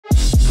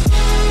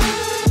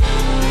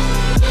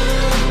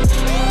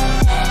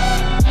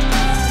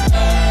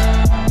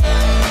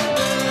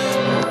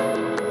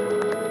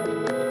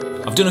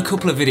I've done a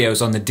couple of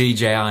videos on the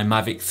DJI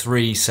Mavic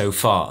 3 so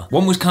far.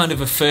 One was kind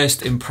of a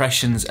first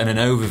impressions and an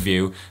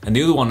overview, and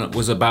the other one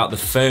was about the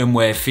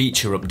firmware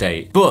feature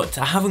update. But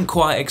I haven't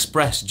quite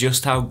expressed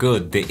just how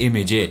good the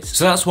image is.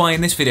 So that's why in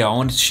this video I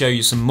wanted to show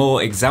you some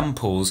more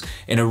examples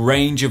in a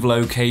range of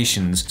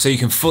locations so you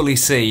can fully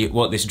see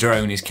what this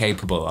drone is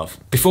capable of.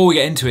 Before we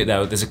get into it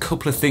though, there's a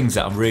couple of things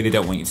that I really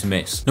don't want you to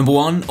miss. Number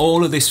one,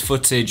 all of this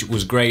footage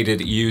was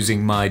graded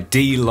using my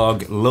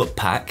D-Log LUT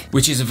pack,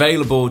 which is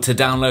available to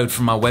download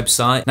from my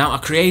website. Now I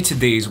created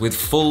these with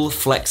full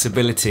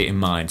flexibility in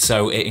mind,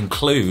 so it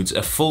includes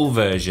a full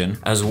version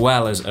as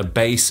well as a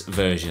base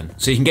version.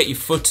 So you can get your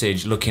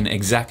footage looking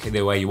exactly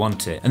the way you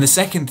want it. And the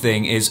second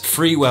thing is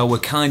Freewell were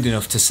kind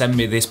enough to send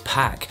me this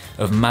pack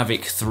of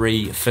Mavic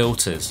 3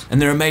 filters.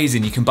 And they're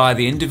amazing. You can buy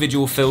the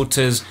individual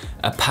filters,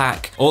 a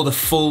pack, or the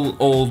full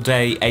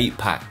all-day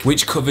 8-pack,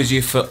 which covers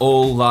you for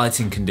all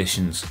lighting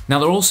conditions. Now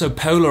they're also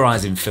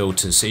polarizing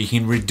filters, so you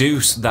can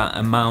reduce that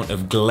amount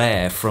of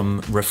glare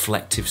from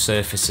reflective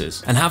surfaces.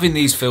 And having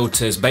these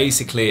filters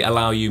basically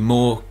allow you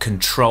more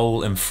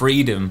control and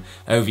freedom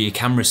over your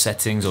camera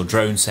settings or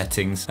drone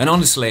settings. And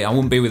honestly, I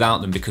wouldn't be without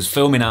them, because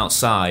filming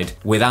outside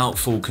without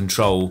full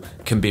control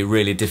can be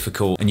really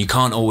difficult and you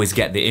can't always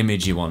get the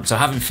image you want. So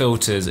having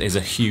filters is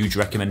a huge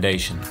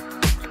recommendation.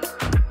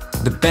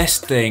 The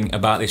best thing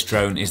about this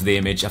drone is the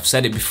image. I've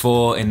said it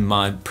before in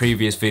my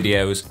previous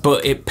videos,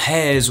 but it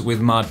pairs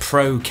with my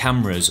pro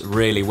cameras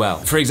really well.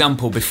 For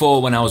example,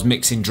 before when I was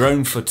mixing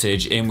drone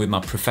footage in with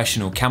my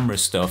professional camera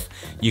stuff,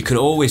 you could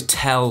always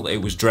tell it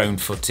was drone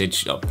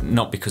footage,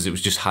 not because it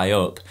was just high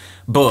up,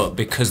 but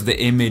because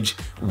the image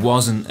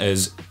wasn't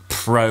as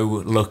pro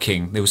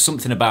looking. There was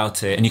something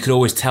about it, and you could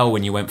always tell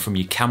when you went from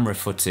your camera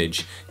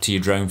footage to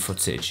your drone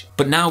footage.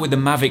 But now with the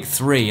Mavic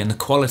 3 and the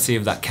quality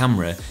of that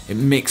camera, it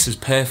mixes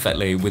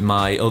perfectly with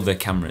my other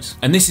cameras.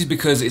 And this is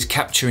because it's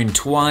capturing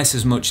twice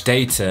as much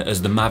data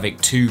as the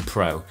Mavic 2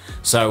 Pro.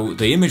 So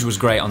the image was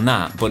great on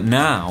that, but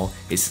now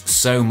it's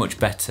so much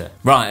better.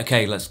 Right,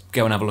 okay, let's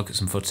go and have a look at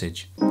some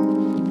footage.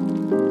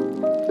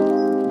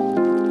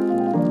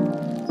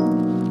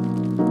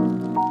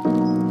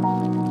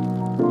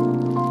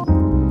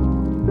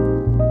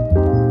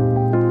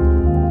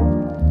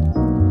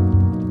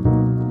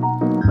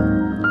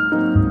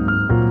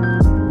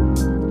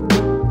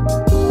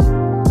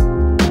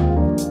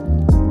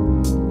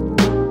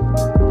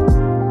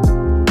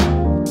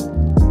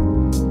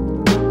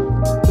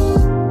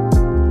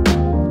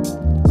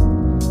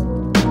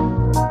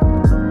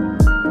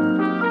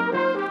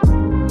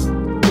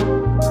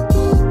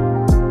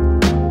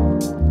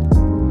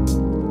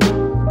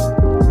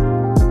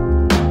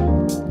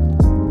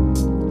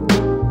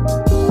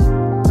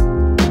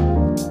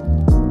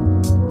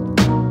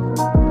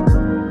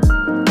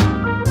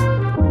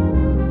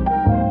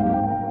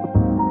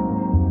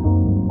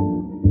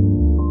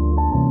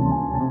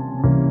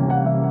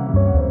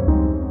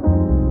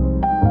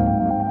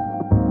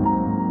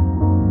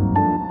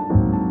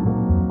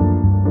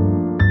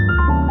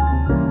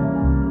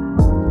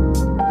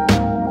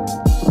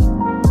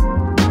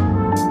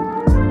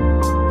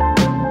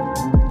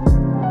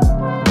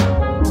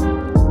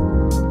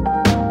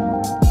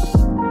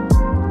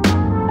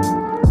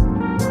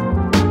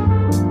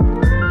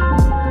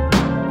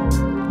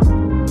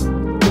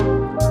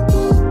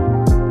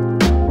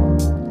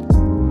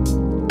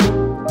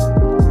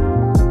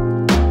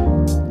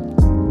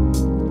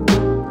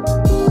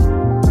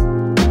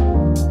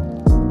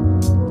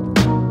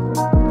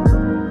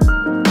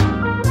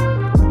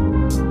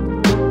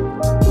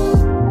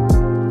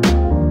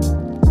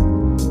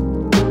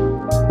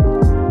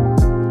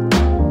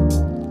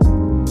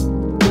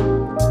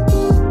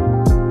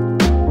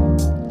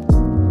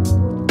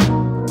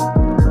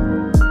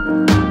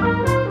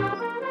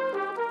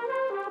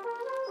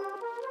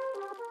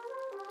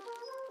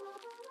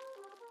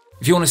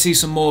 If you want to see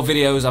some more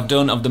videos I've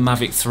done of the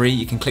Mavic 3,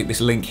 you can click this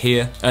link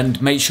here,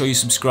 and make sure you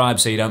subscribe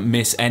so you don't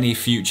miss any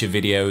future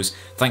videos.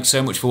 Thanks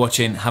so much for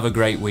watching, have a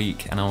great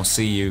week, and I'll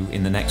see you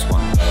in the next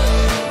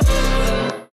one.